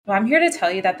Well, I'm here to tell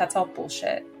you that that's all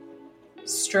bullshit.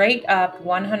 Straight up,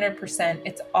 100%.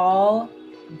 It's all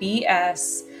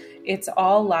BS. It's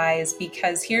all lies,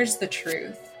 because here's the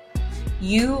truth.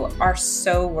 You are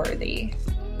so worthy.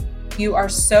 You are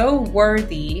so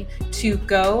worthy to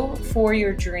go for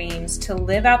your dreams, to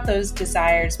live out those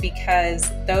desires,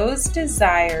 because those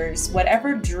desires,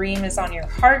 whatever dream is on your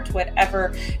heart,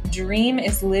 whatever dream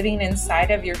is living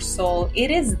inside of your soul, it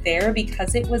is there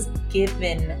because it was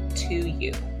given to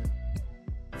you.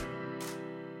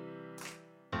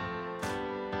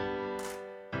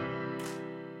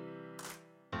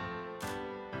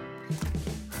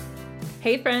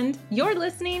 Hey friend, you're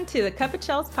listening to the Cup of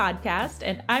Chels podcast,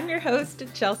 and I'm your host,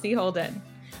 Chelsea Holden.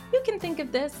 You can think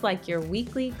of this like your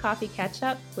weekly coffee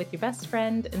catch-up with your best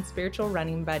friend and spiritual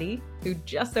running buddy, who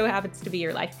just so happens to be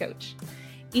your life coach.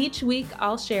 Each week,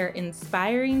 I'll share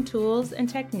inspiring tools and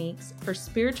techniques for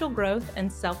spiritual growth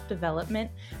and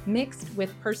self-development, mixed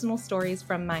with personal stories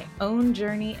from my own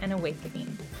journey and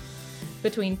awakening.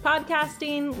 Between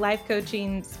podcasting, life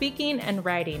coaching, speaking, and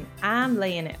writing, I'm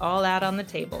laying it all out on the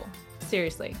table.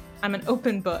 Seriously, I'm an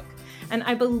open book, and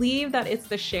I believe that it's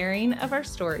the sharing of our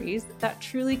stories that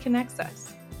truly connects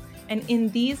us. And in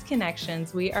these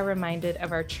connections, we are reminded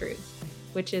of our truth,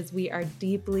 which is we are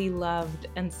deeply loved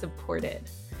and supported.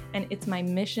 And it's my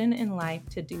mission in life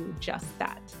to do just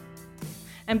that.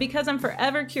 And because I'm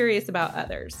forever curious about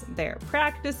others, their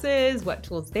practices, what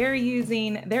tools they're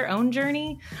using, their own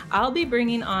journey, I'll be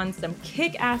bringing on some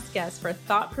kick-ass guests for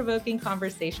thought-provoking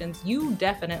conversations you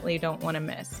definitely don't want to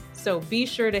miss. So be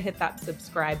sure to hit that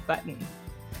subscribe button.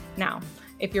 Now,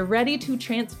 if you're ready to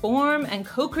transform and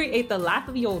co-create the life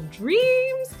of your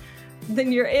dreams,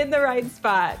 then you're in the right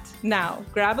spot. Now,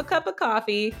 grab a cup of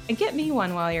coffee and get me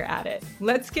one while you're at it.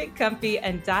 Let's get comfy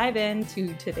and dive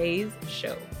into today's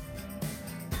show.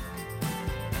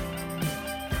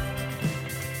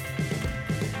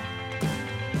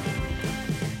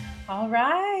 All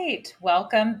right.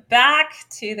 Welcome back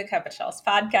to the Cup of Chels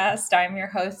podcast. I'm your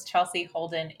host, Chelsea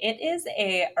Holden. It is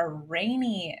a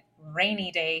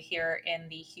rainy day here in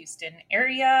the Houston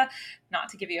area. Not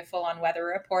to give you a full-on weather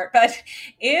report, but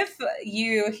if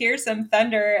you hear some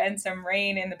thunder and some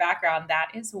rain in the background,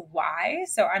 that is why.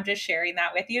 So I'm just sharing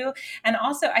that with you. And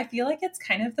also, I feel like it's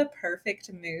kind of the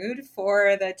perfect mood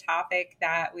for the topic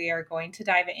that we are going to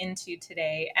dive into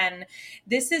today. And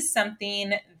this is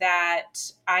something that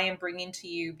I am bringing to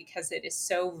you because it is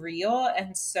so real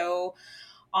and so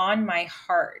on my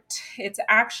heart. It's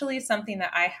actually something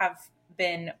that I have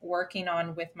been working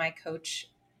on with my coaches,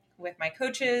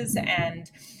 and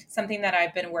something that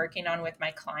I've been working on with my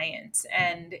clients.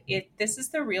 And this is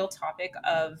the real topic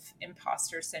of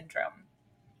imposter syndrome.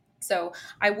 So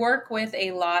I work with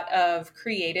a lot of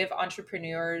creative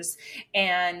entrepreneurs,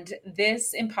 and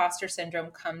this imposter syndrome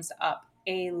comes up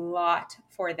a lot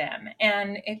for them.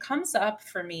 And it comes up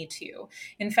for me too.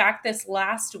 In fact, this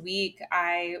last week,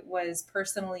 I was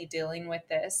personally dealing with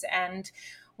this. And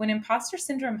when imposter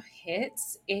syndrome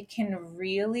hits, it can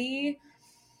really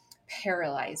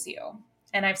paralyze you.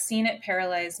 And I've seen it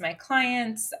paralyze my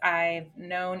clients. I've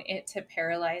known it to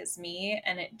paralyze me,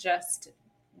 and it just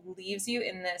leaves you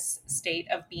in this state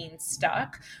of being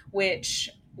stuck, which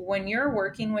when you're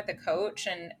working with a coach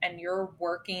and you're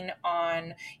working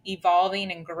on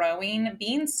evolving and growing,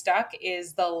 being stuck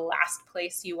is the last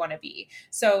place you want to be.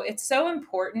 So it's so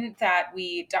important that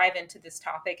we dive into this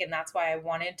topic. And that's why I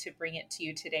wanted to bring it to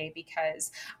you today,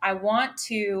 because I want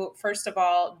to, first of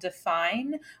all,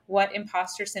 define what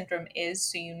imposter syndrome is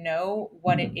so you know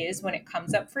what it is when it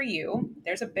comes up for you.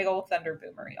 There's a big old thunder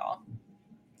boomer, y'all.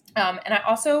 And I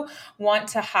also want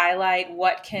to highlight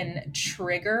what can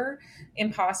trigger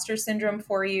imposter syndrome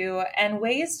for you and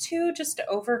ways to just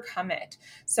overcome it.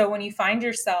 So when you find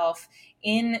yourself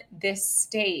in this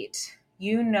state,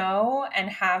 you know,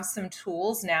 and have some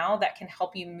tools now that can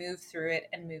help you move through it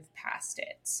and move past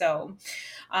it. So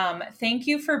thank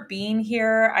you for being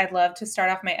here. I'd love to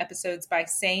start off my episodes by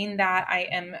saying that I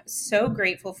am so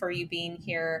grateful for you being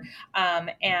here.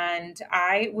 And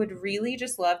I would really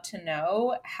just love to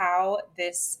know how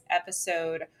this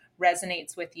episode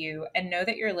resonates with you, and know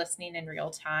that you're listening in real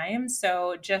time.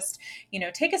 So just,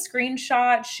 take a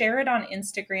screenshot, share it on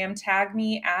Instagram, tag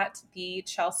me at the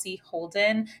Chelsea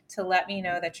Holden to let me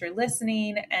know that you're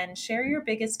listening, and share your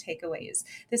biggest takeaways.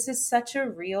 This is such a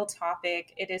real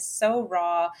topic. It is so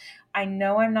raw. I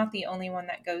know I'm not the only one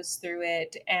that goes through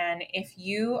it. And if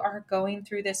you are going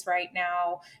through this right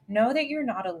now, know that you're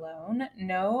not alone.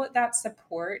 Know that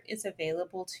support is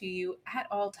available to you at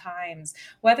all times.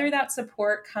 Whether that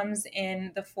support comes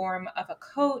in the form of a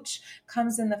coach,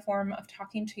 comes in the form of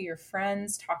talking to your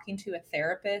friends, talking to a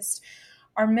therapist,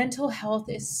 Our mental health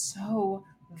is so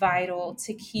vital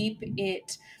to keep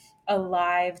it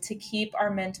alive, to keep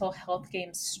our mental health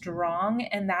game strong.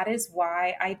 And that is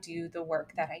why I do the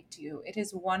work that I do. It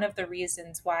is one of the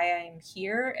reasons why I'm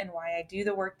here and why I do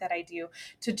the work that I do,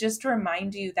 to just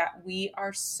remind you that we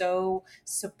are so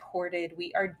supported,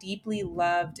 we are deeply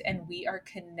loved, and we are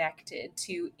connected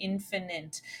to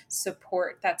infinite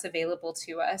support that's available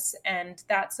to us. And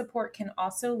that support can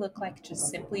also look like just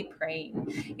simply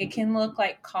praying. It can look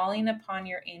like calling upon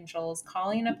your angels,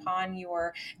 calling upon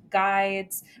your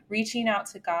guides, reaching out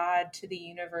to God, to the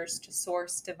universe, to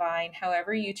source divine,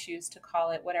 however you choose to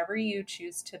call it, whatever you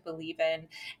choose to believe in,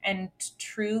 and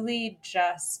truly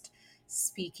just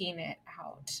speaking it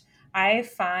out. I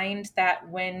find that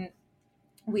when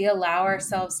we allow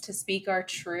ourselves to speak our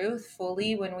truth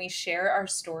fully, when we share our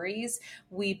stories,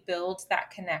 we build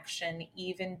that connection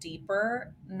even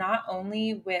deeper, not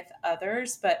only with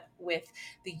others, but with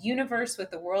the universe,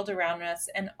 with the world around us,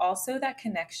 and also that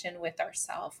connection with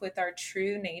ourself, with our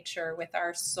true nature, with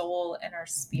our soul and our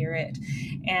spirit.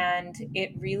 And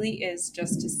it really is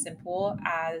just as simple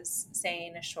as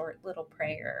saying a short little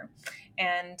prayer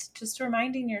and just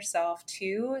reminding yourself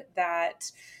too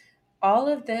that all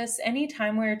of this,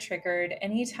 anytime we're triggered,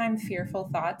 anytime fearful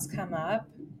thoughts come up,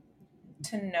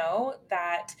 to know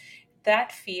that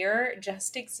that fear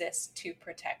just exists to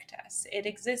protect us. It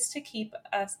exists to keep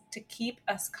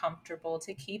us comfortable,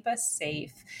 to keep us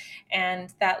safe,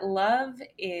 and that love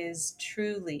is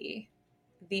truly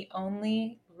the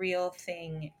only real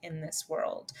thing in this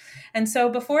world. And so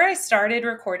before I started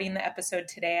recording the episode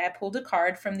today, I pulled a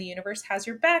card from the Universe Has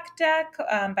Your Back deck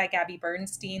by Gabby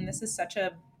Bernstein. This is such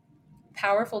a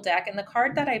powerful deck. And the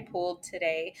card that I pulled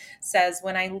today says,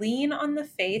 when I lean on the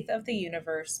faith of the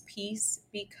universe, peace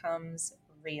becomes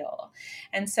real.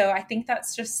 And so I think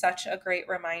that's just such a great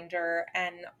reminder,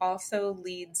 and also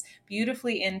leads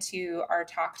beautifully into our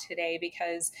talk today,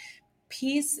 because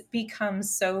peace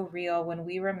becomes so real when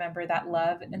we remember that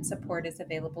love and support is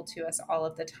available to us all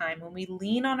of the time. When we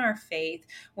lean on our faith,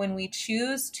 when we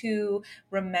choose to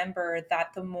remember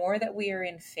that the more that we are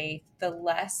in faith, the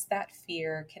less that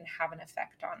fear can have an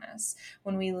effect on us.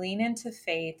 When we lean into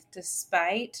faith,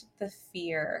 despite the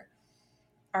fear,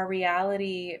 our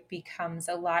reality becomes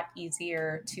a lot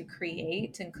easier to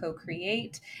create and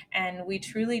co-create, and we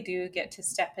truly do get to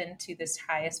step into this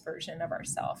highest version of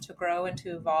ourselves, to grow and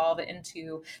to evolve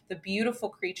into the beautiful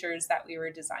creatures that we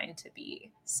were designed to be.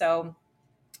 So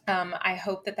I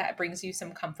hope that that brings you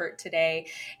some comfort today.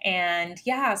 And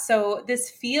yeah, so this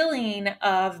feeling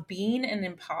of being an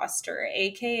imposter,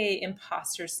 aka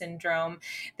imposter syndrome,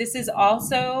 this is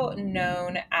also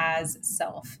known as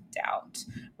self-doubt,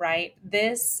 right?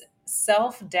 This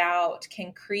self-doubt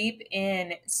can creep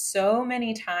in so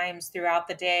many times throughout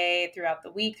the day, throughout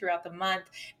the week, throughout the month.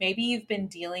 Maybe you've been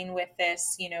dealing with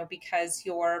this, because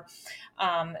you're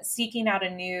seeking out a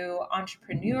new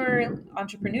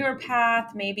entrepreneur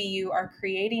path. Maybe you are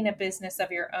creating a business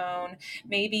of your own.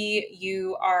 Maybe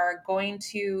you are going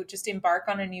to just embark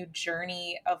on a new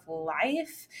journey of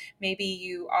life. Maybe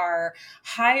you are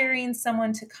hiring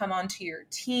someone to come onto your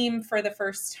team for the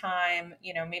first time.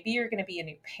 Maybe you're going to be a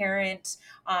new parent.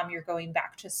 You're going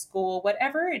back to school,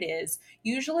 whatever it is.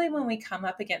 Usually when we come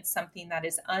up against something that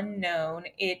is unknown,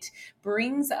 it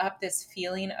brings up this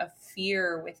feeling of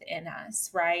fear within us,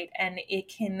 right? And it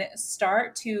can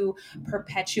start to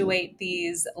perpetuate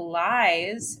these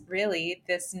lies, really,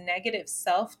 this negative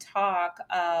self-talk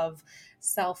of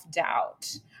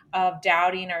self-doubt, of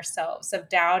doubting ourselves, of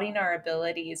doubting our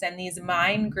abilities. And these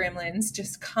mind gremlins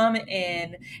just come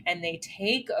in and they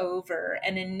take over.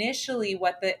 And initially,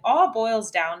 what it all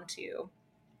boils down to,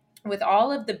 with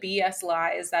all of the BS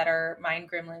lies that our mind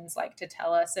gremlins like to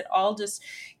tell us, it all just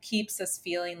keeps us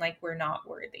feeling like we're not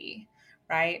worthy,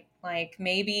 right? Like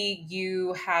maybe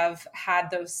you have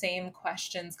had those same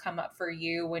questions come up for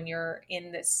you when you're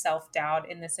in this self-doubt,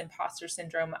 in this imposter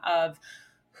syndrome of,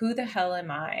 who the hell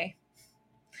am I?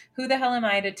 Who the hell am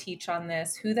I to teach on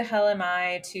this? Who the hell am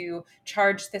I to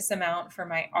charge this amount for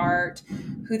my art?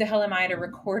 Who the hell am I to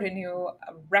record a new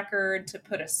record, to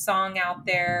put a song out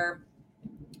there?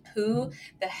 Who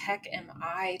the heck am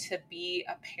I to be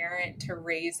a parent, to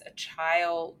raise a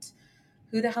child?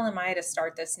 Who the hell am I to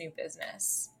start this new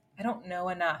business? I don't know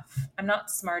enough. I'm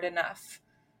not smart enough.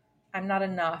 I'm not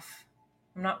enough.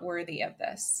 I'm not worthy of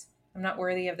this. I'm not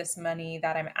worthy of this money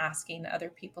that I'm asking other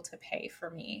people to pay for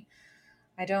me.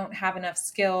 I don't have enough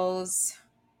skills.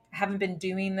 I haven't been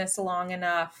doing this long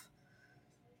enough.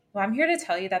 Well, I'm here to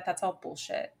tell you that that's all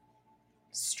bullshit.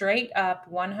 Straight up,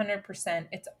 100%.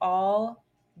 It's all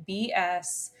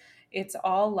BS. It's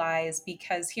all lies,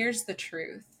 because here's the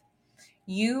truth.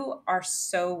 You are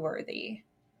so worthy.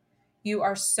 You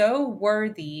are so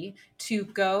worthy to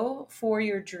go for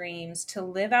your dreams, to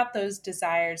live out those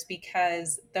desires,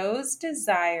 because those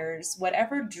desires,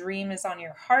 whatever dream is on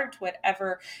your heart,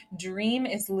 whatever dream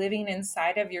is living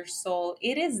inside of your soul,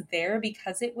 it is there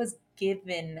because it was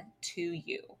given to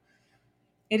you.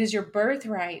 It is your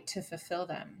birthright to fulfill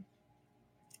them,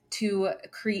 to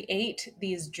create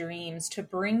these dreams, to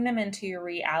bring them into your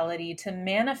reality, to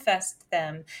manifest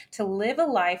them, to live a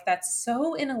life that's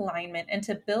so in alignment, and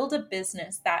to build a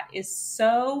business that is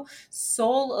so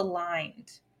soul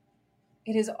aligned.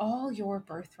 It is all your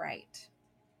birthright.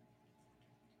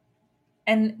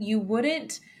 And you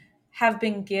wouldn't have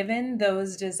been given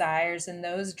those desires and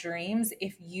those dreams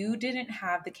if you didn't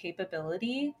have the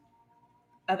capability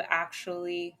of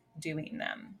actually doing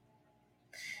them.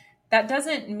 That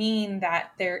doesn't mean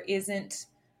that there isn't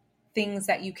things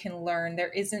that you can learn,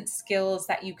 there isn't skills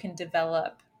that you can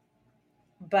develop,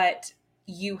 but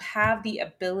you have the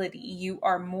ability, you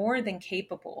are more than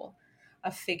capable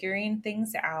of figuring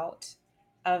things out,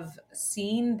 of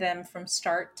seeing them from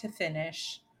start to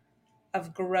finish,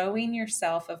 of growing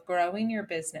yourself, of growing your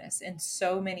business in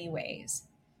so many ways.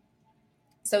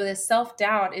 So this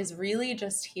self-doubt is really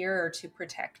just here to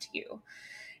protect you.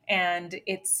 And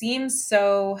it seems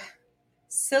so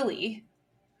silly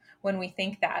when we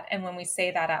think that and when we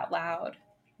say that out loud,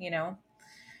 you know?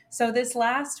 So this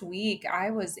last week,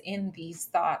 I was in these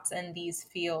thoughts and these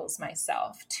feels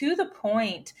myself, to the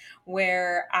point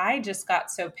where I just got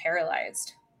so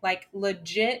paralyzed, like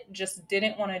legit just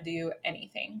didn't want to do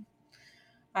anything.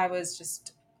 I was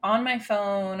just on my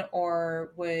phone,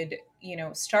 or would,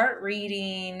 start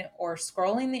reading or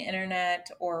scrolling the internet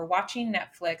or watching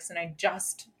Netflix, and I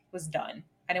just was done.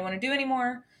 I didn't want to do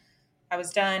anymore. I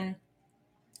was done,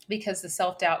 because the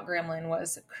self-doubt gremlin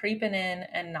was creeping in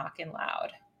and knocking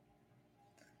loud.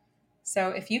 So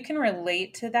if you can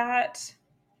relate to that,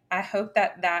 I hope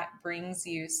that that brings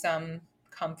you some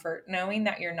comfort, knowing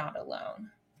that you're not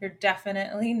alone. You're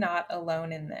definitely not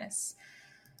alone in this.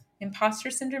 Imposter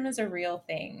syndrome is a real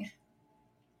thing,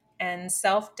 and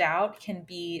self-doubt can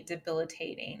be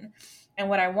debilitating. And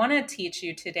what I want to teach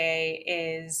you today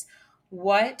is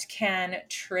what can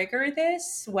trigger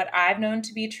this, what I've known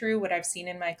to be true, what I've seen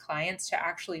in my clients to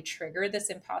actually trigger this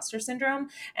imposter syndrome,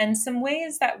 and some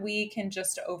ways that we can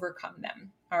just overcome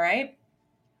them. All right.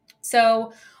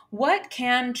 So, what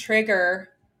can trigger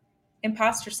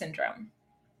imposter syndrome?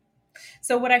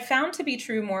 So, what I found to be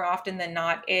true more often than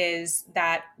not is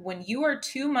that when you are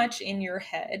too much in your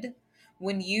head,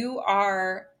 when you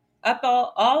are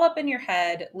all up in your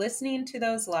head, listening to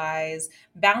those lies,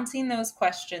 bouncing those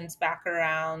questions back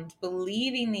around,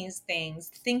 believing these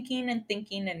things, thinking and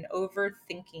thinking and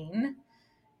overthinking,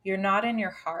 you're not in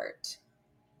your heart.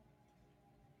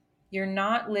 You're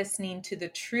not listening to the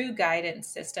true guidance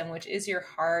system, which is your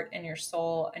heart and your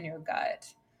soul and your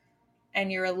gut.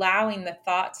 And you're allowing the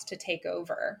thoughts to take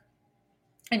over.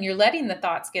 And you're letting the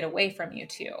thoughts get away from you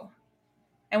too.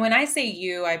 And when I say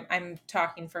you, I'm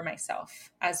talking for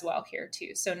myself as well here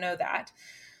too. So know that.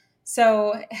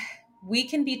 So we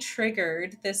can be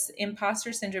triggered. This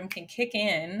imposter syndrome can kick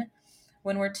in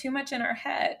when we're too much in our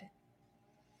head.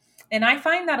 And I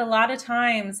find that a lot of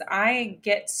times I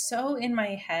get so in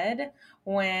my head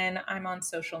when I'm on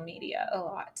social media a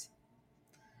lot,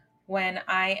 when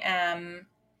I am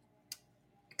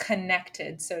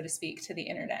connected, so to speak, to the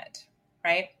internet,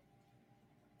 right?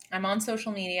 I'm on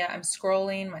social media, I'm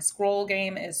scrolling, my scroll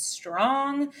game is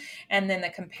strong, and then the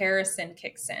comparison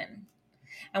kicks in.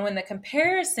 And when the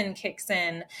comparison kicks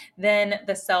in, then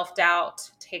the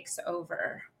self-doubt takes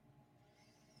over.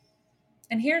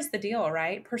 And here's the deal,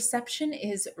 right? Perception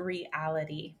is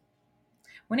reality.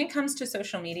 When it comes to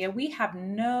social media, we have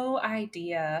no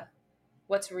idea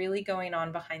what's really going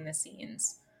on behind the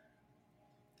scenes.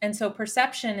 And so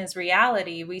perception is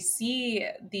reality. We see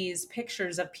these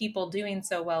pictures of people doing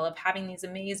so well, of having these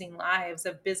amazing lives,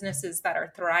 of businesses that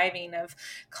are thriving, of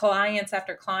clients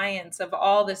after clients, of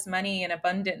all this money and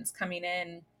abundance coming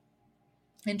in.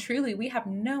 And truly, we have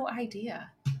no idea.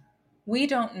 We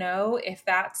don't know if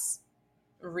that's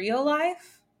real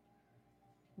life.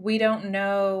 We don't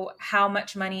know how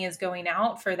much money is going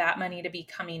out for that money to be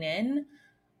coming in.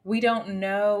 We don't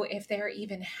know if they're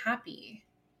even happy.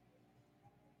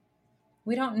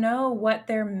 We don't know what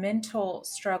their mental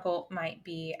struggle might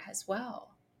be as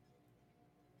well.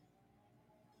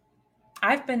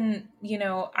 I've been,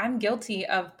 I'm guilty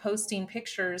of posting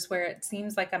pictures where it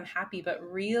seems like I'm happy, but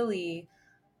really,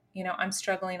 I'm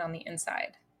struggling on the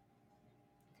inside.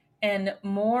 And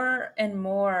more,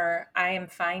 I am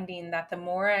finding that the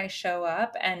more I show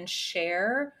up and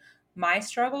share my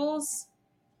struggles,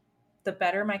 the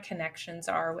better my connections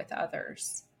are with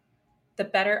others, the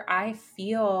better I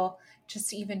feel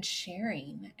just even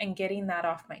sharing and getting that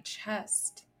off my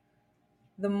chest.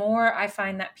 The more I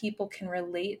find that people can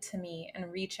relate to me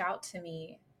and reach out to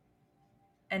me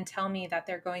and tell me that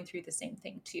they're going through the same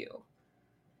thing too.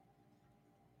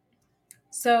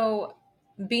 So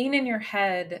being in your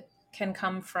head can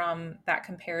come from that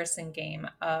comparison game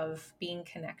of being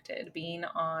connected, being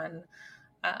on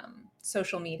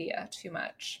social media too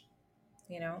much,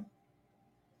 you know.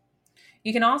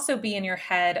 You can also be in your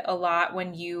head a lot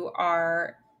when you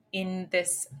are in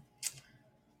this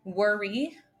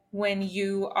worry, when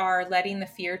you are letting the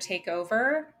fear take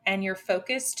over and you're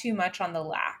focused too much on the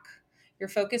lack. You're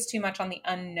focused too much on the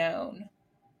unknown,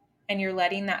 and you're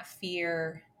letting that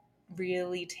fear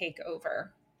really take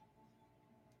over,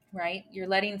 right? You're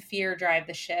letting fear drive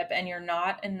the ship and you're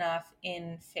not enough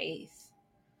in faith.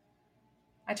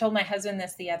 I told my husband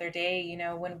this the other day, you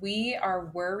know, when we are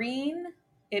worrying,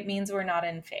 it means we're not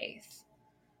in faith.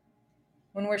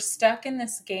 When we're stuck in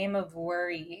this game of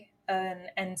worry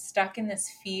and stuck in this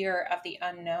fear of the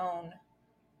unknown,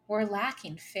 we're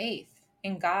lacking faith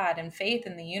in God and faith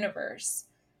in the universe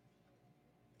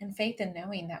and faith in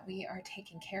knowing that we are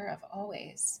taken care of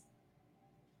always.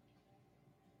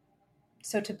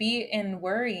 So to be in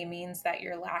worry means that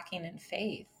you're lacking in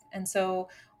faith. And so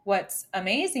what's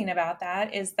amazing about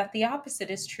that is that the opposite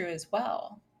is true as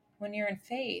well. When you're in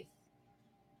faith,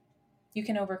 you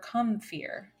can overcome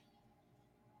fear.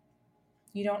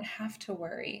 You don't have to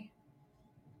worry.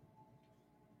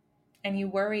 And you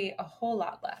worry a whole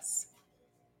lot less.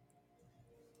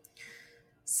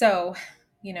 So,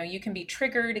 you know, you can be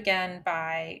triggered again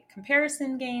by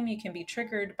comparison game. You can be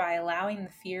triggered by allowing the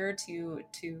fear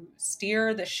to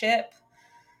steer the ship,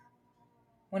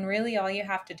 when really all you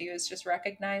have to do is just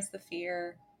recognize the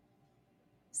fear,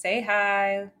 say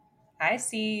hi, I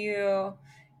see you,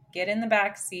 get in the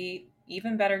back seat,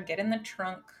 even better, get in the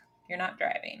trunk. You're not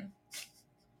driving.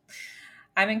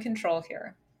 I'm in control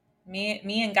here. Me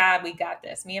and God, we got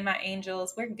this. Me and my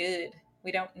angels, we're good.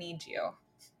 We don't need you,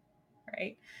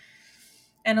 right?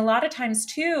 And a lot of times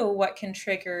too, what can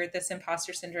trigger this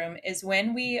imposter syndrome is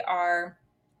when we are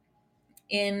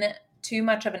in too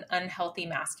much of an unhealthy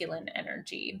masculine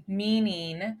energy,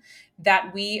 meaning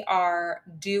that we are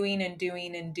doing and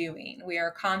doing and doing. We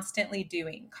are constantly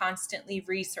doing, constantly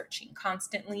researching,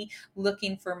 constantly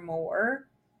looking for more,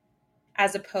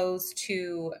 as opposed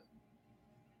to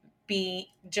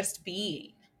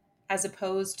being, as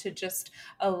opposed to just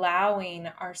allowing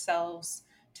ourselves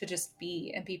to just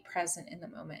be and be present in the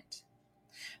moment.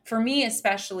 For me,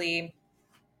 especially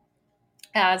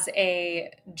as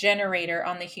a generator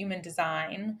on the human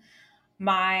design,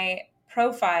 my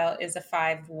profile is a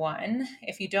 5-1.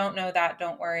 If you don't know that,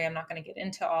 don't worry. I'm not going to get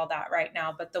into all that right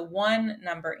now. But the one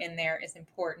number in there is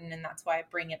important. And that's why I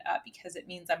bring it up, because it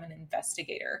means I'm an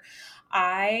investigator.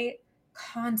 I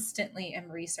constantly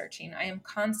am researching. I am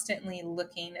constantly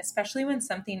looking, especially when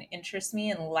something interests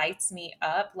me and lights me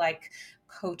up, like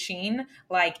coaching,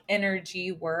 like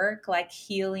energy work, like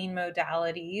healing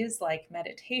modalities, like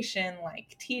meditation,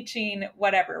 like teaching,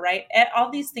 whatever, right?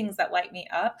 All these things that light me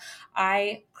up,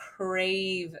 I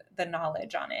crave the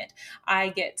knowledge on it. I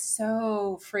get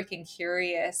so freaking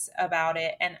curious about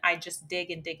it, and I just dig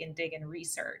and dig and dig and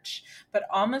research, but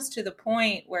almost to the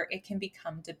point where it can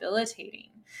become debilitating.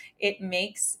 It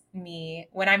makes me,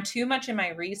 when I'm too much in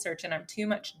my research and I'm too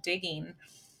much digging,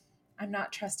 I'm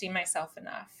not trusting myself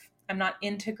enough. I'm not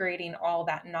integrating all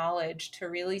that knowledge to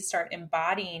really start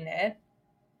embodying it,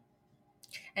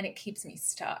 and it keeps me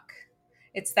stuck.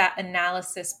 It's that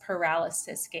analysis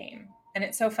paralysis game. And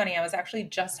it's so funny. I was actually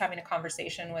just having a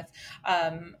conversation with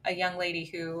a young lady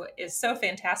who is so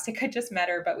fantastic. I just met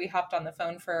her, but we hopped on the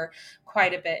phone for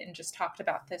quite a bit and just talked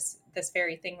about this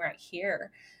very thing right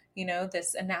here. You know,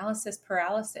 this analysis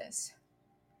paralysis.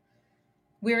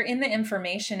 We're in the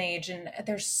information age, and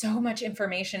there's so much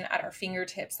information at our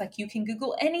fingertips. Like, you can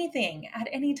Google anything at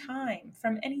any time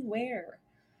from anywhere.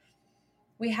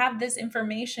 We have this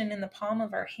information in the palm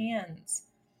of our hands,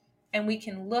 and we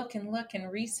can look and look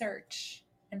and research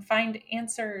and find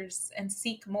answers and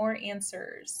seek more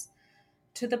answers,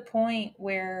 to the point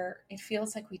where it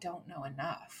feels like we don't know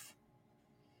enough.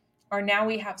 Or now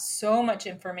we have so much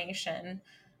information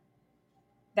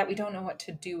that we don't know what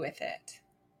to do with it.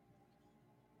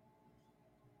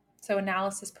 So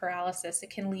analysis paralysis,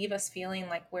 it can leave us feeling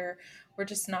like we're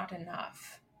just not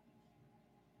enough.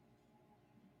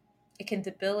 It can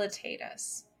debilitate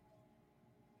us,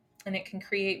 and it can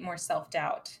create more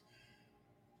self-doubt.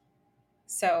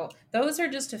 So those are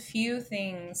just a few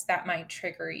things that might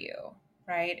trigger you,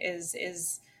 right?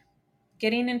 Is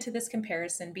getting into this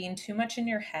comparison, being too much in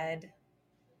your head,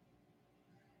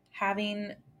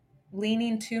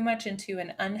 leaning too much into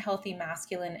an unhealthy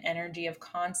masculine energy of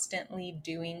constantly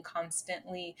doing,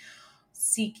 constantly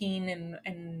seeking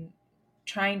and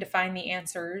trying to find the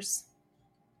answers,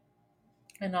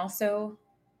 and also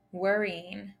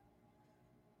worrying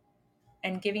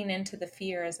and giving into the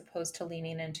fear as opposed to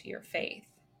leaning into your faith.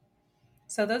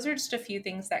 So those are just a few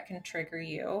things that can trigger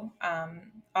you.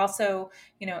 Also,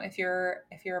 if you're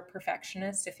a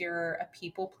perfectionist, if you're a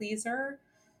people pleaser,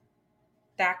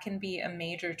 that can be a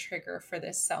major trigger for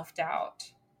this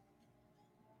self-doubt.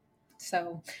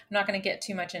 So I'm not going to get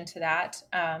too much into that,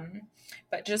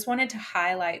 but just wanted to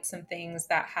highlight some things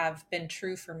that have been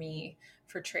true for me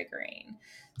for triggering.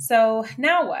 So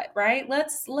now what, right?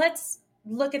 Let's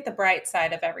look at the bright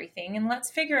side of everything, and let's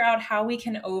figure out how we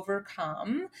can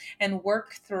overcome and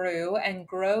work through and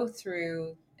grow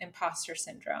through imposter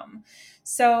syndrome.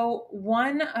 So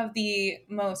one of the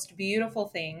most beautiful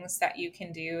things that you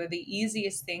can do, the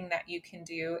easiest thing that you can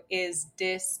do, is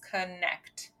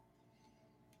disconnect.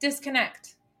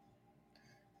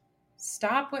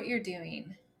 Stop what you're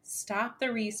doing. Stop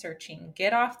the researching.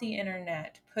 Get off the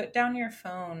internet. Put down your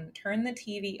phone. Turn the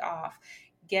TV off.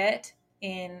 Get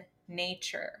in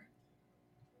nature.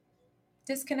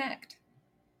 Disconnect.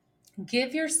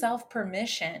 Give yourself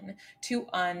permission to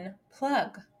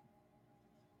unplug.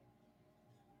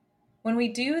 When we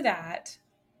do that,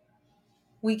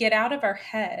 we get out of our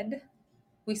head.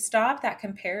 We stop that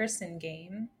comparison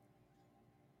game.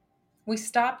 We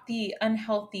stop the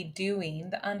unhealthy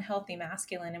doing, the unhealthy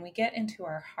masculine, and we get into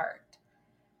our heart.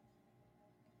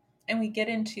 And we get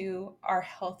into our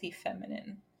healthy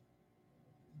feminine.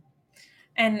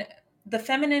 And the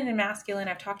feminine and masculine,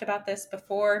 I've talked about this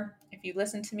before. If you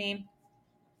listen to me,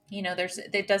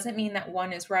 it doesn't mean that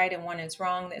one is right and one is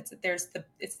wrong. It's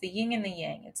the yin and the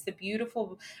yang. It's the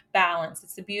beautiful balance.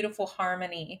 It's the beautiful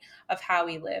harmony of how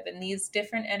we live. And these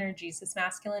different energies, this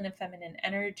masculine and feminine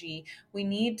energy, we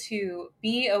need to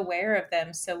be aware of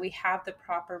them so we have the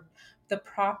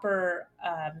proper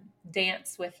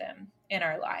dance with them in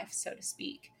our life, so to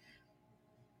speak.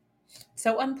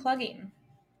 So unplugging,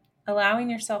 allowing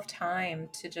yourself time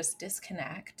to just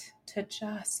disconnect, to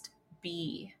just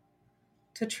be.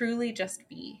 To truly just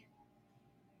be.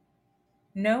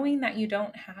 Knowing that you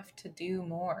don't have to do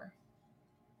more.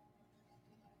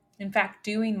 In fact,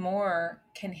 doing more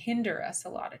can hinder us a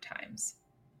lot of times.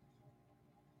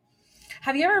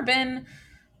 Let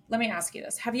me ask you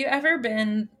this. Have you ever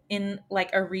been in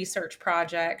like a research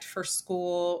project for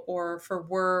school or for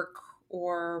work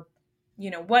or,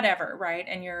 whatever, right?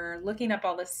 And you're looking up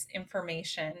all this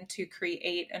information to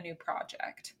create a new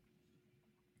project.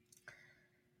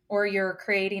 Or you're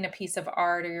creating a piece of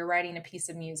art, or you're writing a piece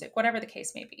of music, whatever the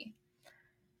case may be.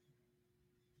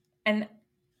 And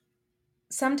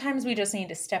sometimes we just need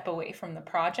to step away from the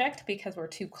project because we're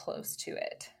too close to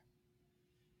it.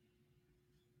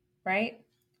 Right?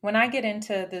 When I get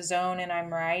into the zone and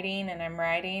I'm writing,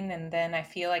 and then I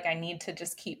feel like I need to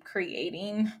just keep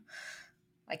creating,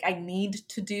 like I need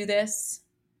to do this,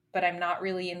 but I'm not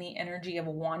really in the energy of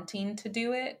wanting to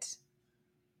do it,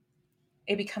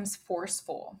 it becomes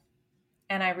forceful.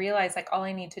 And I realize like all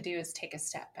I need to do is take a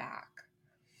step back.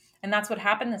 And that's what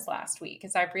happened this last week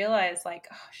is I realized like,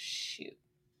 oh shoot,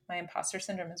 my imposter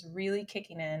syndrome is really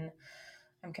kicking in.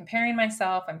 I'm comparing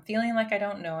myself. I'm feeling like I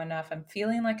don't know enough. I'm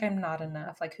feeling like I'm not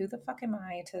enough. Like, who the fuck am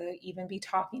I to even be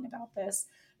talking about this?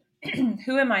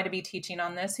 Who am I to be teaching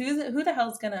on this? Who the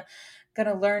hell's gonna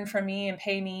learn from me and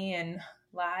pay me and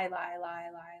lie.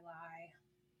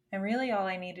 And really all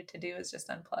I needed to do is just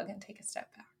unplug and take a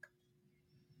step back.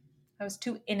 I was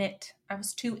too in it. I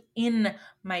was too in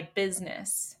my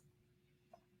business.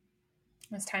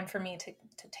 It was time for me to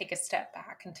take a step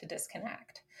back and to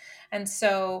disconnect. And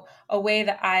so a way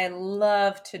that I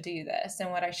love to do this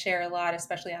and what I share a lot,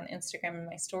 especially on Instagram and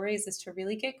my stories, is to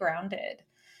really get grounded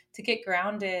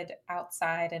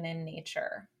outside and in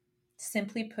nature.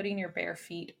 Simply putting your bare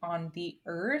feet on the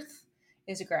earth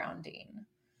is grounding.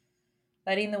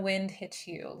 Letting the wind hit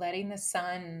you, letting the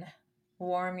sun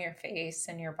warm your face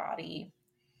and your body,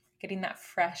 getting that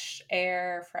fresh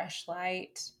air, fresh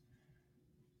light.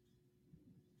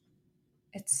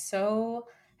 It's so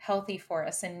healthy for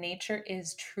us, and nature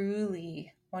is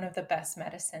truly one of the best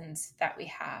medicines that we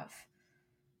have.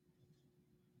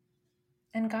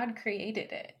 And God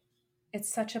created it.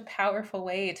 It's such a powerful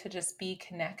way to just be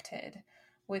connected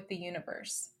with the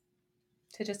universe,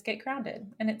 to just get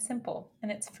grounded. And it's simple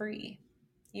and it's free,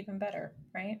 even better,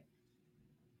 right?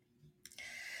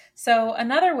 So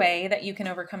another way that you can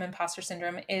overcome imposter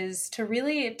syndrome is to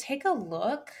really take a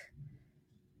look,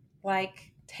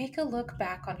 like take a look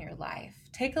back on your life.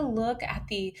 Take a look at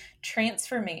the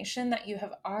transformation that you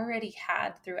have already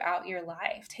had throughout your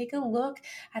life. Take a look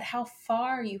at how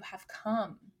far you have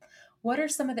come. What are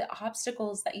some of the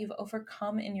obstacles that you've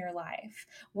overcome in your life?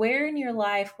 Where in your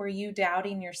life were you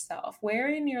doubting yourself? Where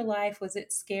in your life was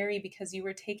it scary because you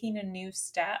were taking a new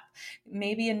step?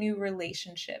 Maybe a new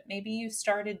relationship. Maybe you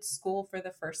started school for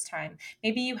the first time.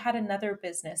 Maybe you had another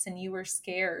business and you were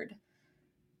scared,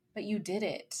 but you did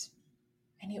it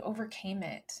and you overcame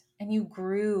it and you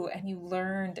grew and you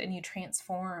learned and you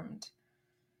transformed.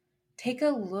 Take a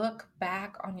look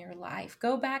back on your life.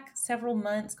 Go back several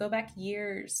months, go back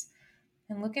years,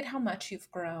 and look at how much you've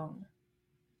grown.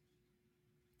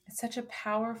 It's such a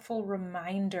powerful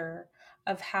reminder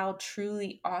of how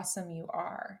truly awesome you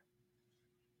are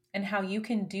and how you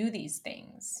can do these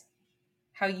things,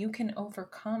 how you can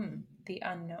overcome the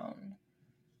unknown.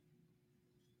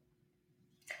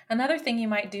 Another thing you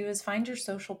might do is find your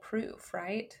social proof,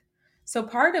 right? So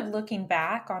part of looking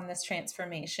back on this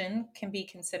transformation can be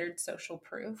considered social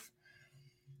proof.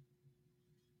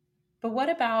 But what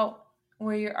about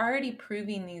where you're already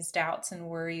proving these doubts and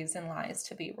worries and lies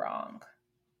to be wrong?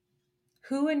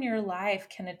 Who in your life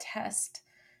can attest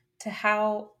to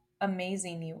how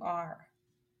amazing you are?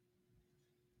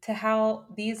 To how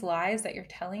these lies that you're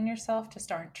telling yourself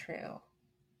just aren't true?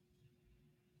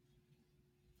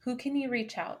 Who can you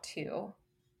reach out to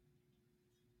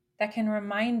that can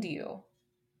remind you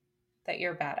that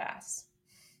you're badass?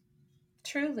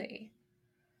 Truly.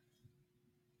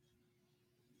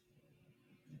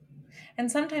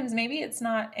 And sometimes maybe it's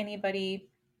not anybody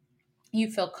you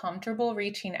feel comfortable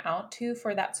reaching out to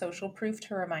for that social proof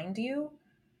to remind you.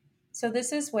 So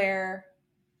this is where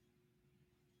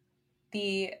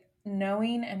the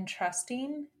knowing and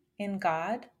trusting in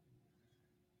God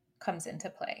comes into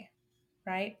play,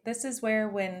 right? This is where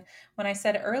when I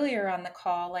said earlier on the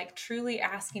call, like truly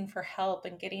asking for help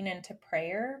and getting into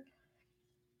prayer,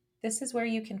 this is where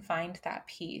you can find that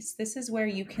peace. This is where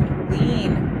you can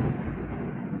lean.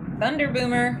 Thunder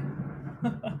boomer.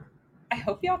 I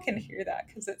hope y'all can hear that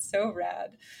because it's so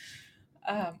rad.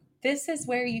 This is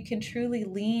where you can truly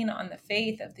lean on the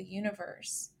faith of the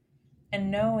universe and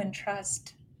know and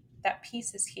trust that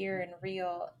peace is here and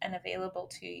real and available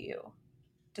to you,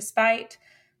 despite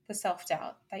the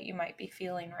self-doubt that you might be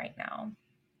feeling right now.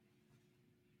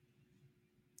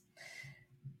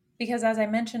 Because as I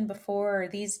mentioned before,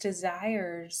 these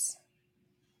desires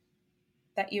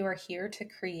that you are here to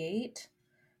create,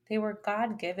 they were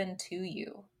God-given to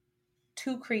you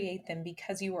to create them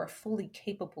because you are fully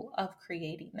capable of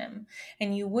creating them.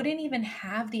 And you wouldn't even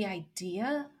have the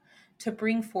idea to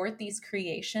bring forth these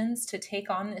creations, to take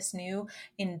on this new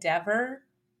endeavor,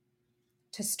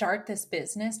 to start this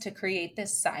business, to create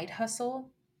this side hustle,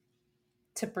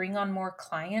 to bring on more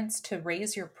clients, to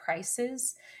raise your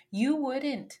prices. You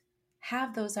wouldn't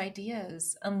have those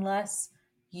ideas unless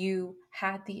you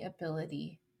had the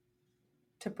ability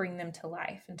to bring them to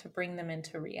life and to bring them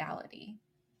into reality.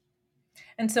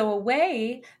 And so a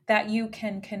way that you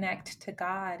can connect to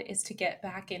God is to get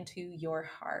back into your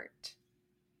heart,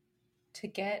 to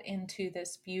get into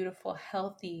this beautiful,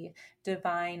 healthy,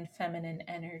 divine feminine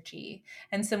energy.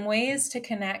 And some ways to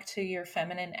connect to your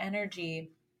feminine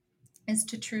energy is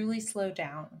to truly slow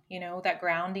down. You know, that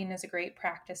grounding is a great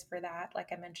practice for that. Like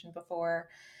I mentioned before,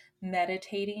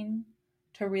 meditating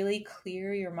to really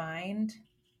clear your mind,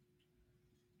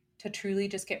 to truly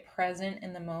just get present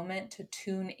in the moment, to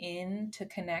tune in, to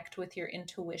connect with your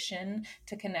intuition,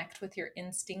 to connect with your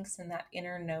instincts and that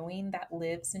inner knowing that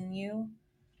lives in you.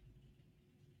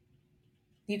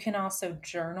 You can also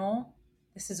journal.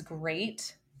 This is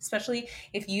great, especially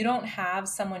if you don't have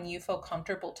someone you feel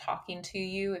comfortable talking to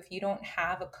you, if you don't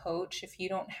have a coach, if you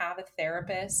don't have a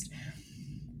therapist,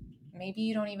 maybe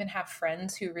you don't even have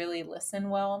friends who really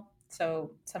listen well.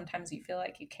 So sometimes you feel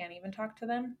like you can't even talk to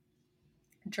them.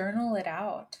 Journal it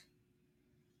out.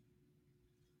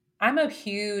 I'm a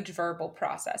huge verbal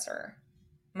processor.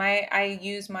 I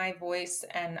use my voice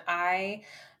and I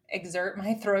exert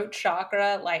my throat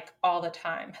chakra like all the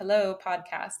time. Hello,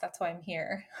 podcast. That's why I'm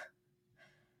here.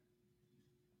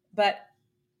 But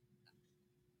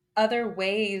other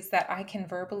ways that I can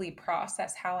verbally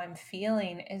process how I'm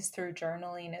feeling is through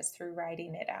journaling, is through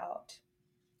writing it out.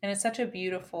 And it's such a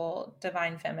beautiful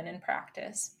divine feminine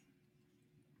practice.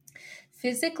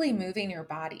 Physically moving your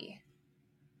body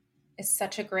is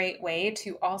such a great way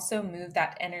to also move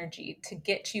that energy, to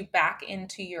get you back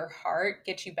into your heart,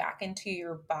 get you back into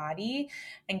your body,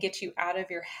 and get you out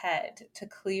of your head, to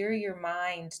clear your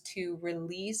mind, to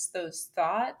release those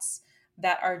thoughts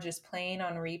that are just playing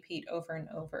on repeat over and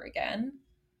over again.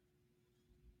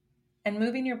 and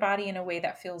moving your body in a way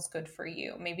that feels good for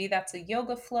you. Maybe that's a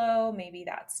yoga flow, maybe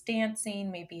that's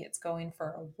dancing, maybe it's going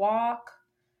for a walk,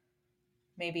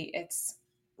 maybe it's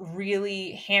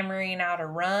really hammering out a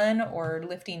run or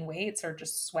lifting weights or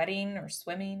just sweating or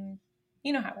swimming.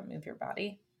 You know how to move your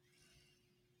body.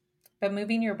 But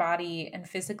moving your body and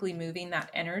physically moving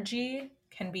that energy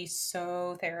can be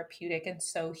so therapeutic and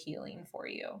so healing for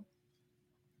you.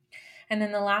 And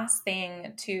then the last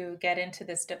thing to get into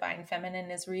this divine feminine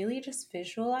is really just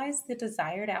visualize the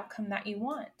desired outcome that you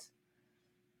want.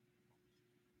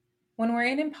 When we're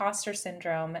in imposter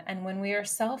syndrome and when we are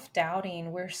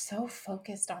self-doubting, we're so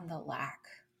focused on the lack.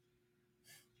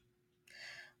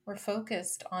 We're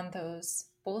focused on those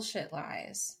bullshit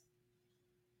lies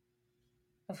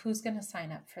of who's going to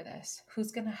sign up for this,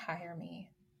 who's going to hire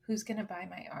me, who's going to buy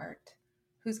my art,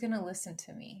 who's going to listen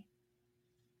to me.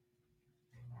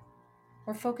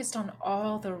 We're focused on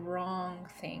all the wrong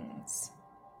things.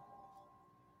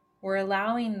 We're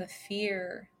allowing the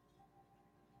fear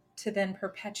to then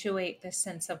perpetuate this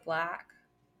sense of lack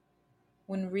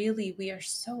when really we are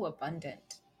so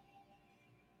abundant.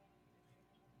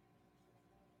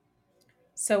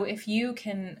 So if you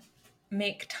can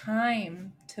make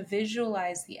time to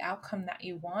visualize the outcome that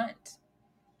you want,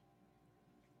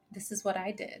 this is what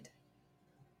I did.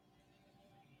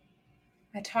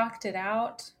 I talked it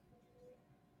out.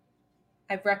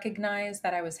 I recognized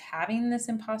that I was having this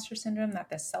imposter syndrome, that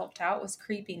the self-doubt was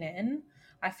creeping in.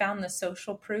 I found the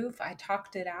social proof. I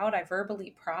talked it out. I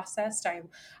verbally processed.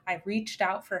 I reached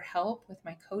out for help with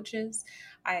my coaches.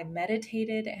 I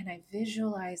meditated and I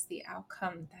visualized the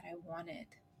outcome that I wanted.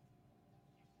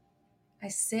 I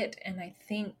sit and I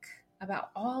think about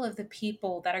all of the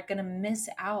people that are going to miss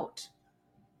out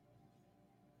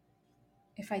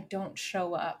if I don't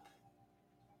show up.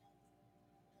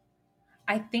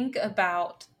 I think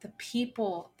about the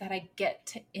people that I get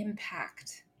to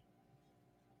impact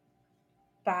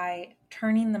by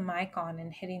turning the mic on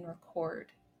and hitting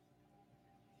record,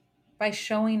 by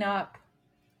showing up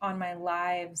on my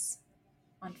lives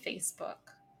on Facebook,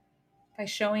 by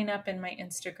showing up in my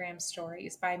Instagram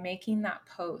stories, by making that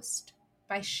post,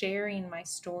 by sharing my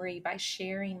story, by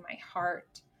sharing my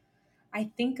heart.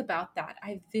 I think about that.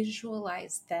 I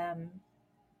visualize them.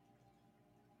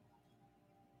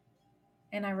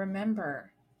 And I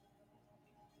remember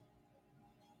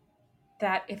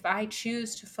that if I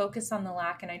choose to focus on the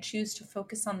lack and I choose to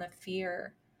focus on the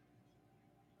fear,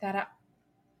 that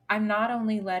I'm not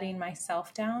only letting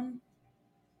myself down,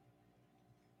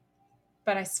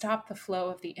 but I stop the flow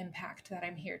of the impact that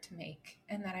I'm here to make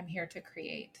and that I'm here to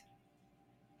create.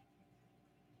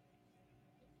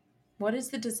 What is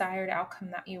the desired outcome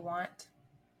that you want?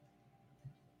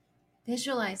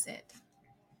 Visualize it.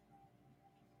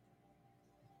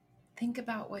 Think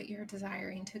about what you're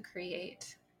desiring to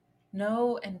create.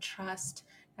 Know and trust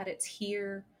that it's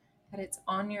here, that it's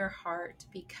on your heart,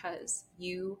 because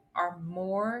you are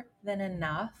more than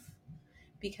enough,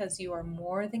 because you are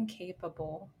more than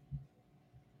capable,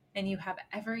 and you have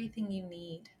everything you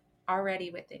need already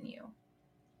within you.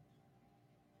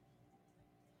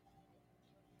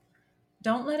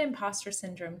 Don't let imposter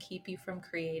syndrome keep you from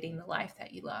creating the life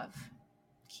that you love,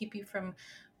 keep you from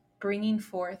bringing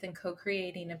forth and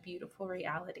co-creating a beautiful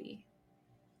reality.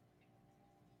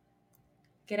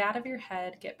 Get out of your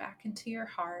head, get back into your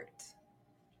heart,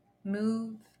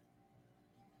 move,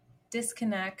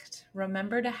 disconnect,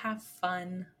 remember to have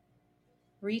fun,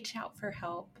 reach out for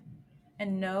help,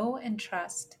 and know and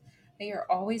trust that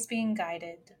you're always being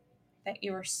guided, that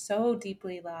you are so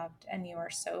deeply loved, and you are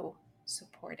so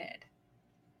supported.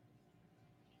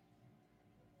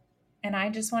 And I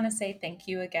just want to say thank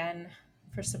you again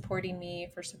for supporting me,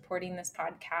 for supporting this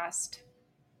podcast.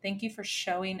 Thank you for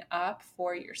showing up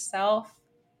for yourself.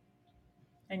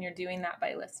 And you're doing that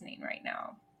by listening right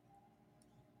now.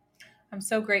 I'm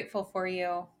so grateful for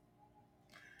you.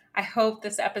 I hope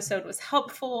this episode was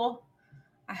helpful.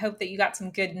 I hope that you got some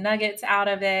good nuggets out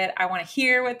of it. I want to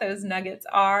hear what those nuggets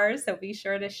are, so be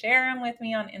sure to share them with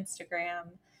me on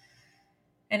Instagram.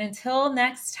 And until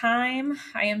next time,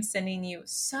 I am sending you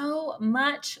so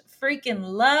much freaking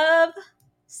love,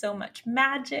 so much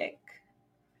magic,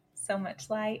 so much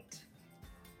light,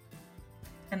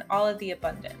 and all of the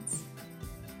abundance.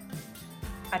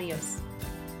 Adios.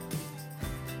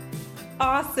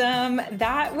 Awesome.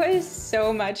 That was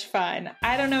so much fun.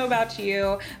 I don't know about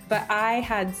you, but I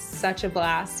had such a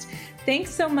blast.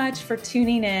 Thanks so much for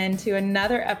tuning in to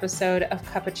another episode of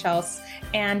Cup of Chels.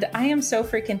 And I am so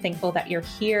freaking thankful that you're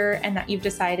here and that you've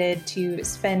decided to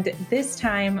spend this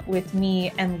time with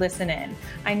me and listen in.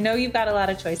 I know you've got a lot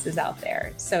of choices out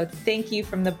there, so thank you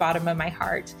from the bottom of my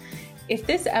heart. If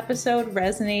this episode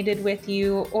resonated with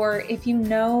you, or if you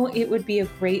know it would be a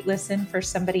great listen for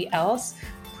somebody else,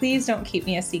 please don't keep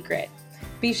me a secret.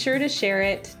 Be sure to share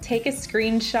it, take a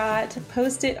screenshot,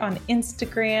 post it on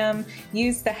Instagram,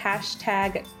 use the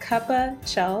hashtag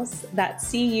CuppaChels, that's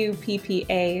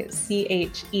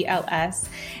CuppaChels,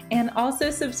 and also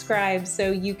subscribe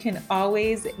so you can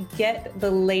always get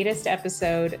the latest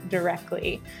episode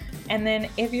directly. And then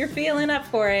if you're feeling up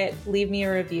for it, leave me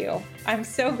a review. I'm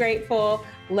so grateful.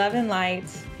 Love and light.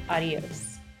 Adios.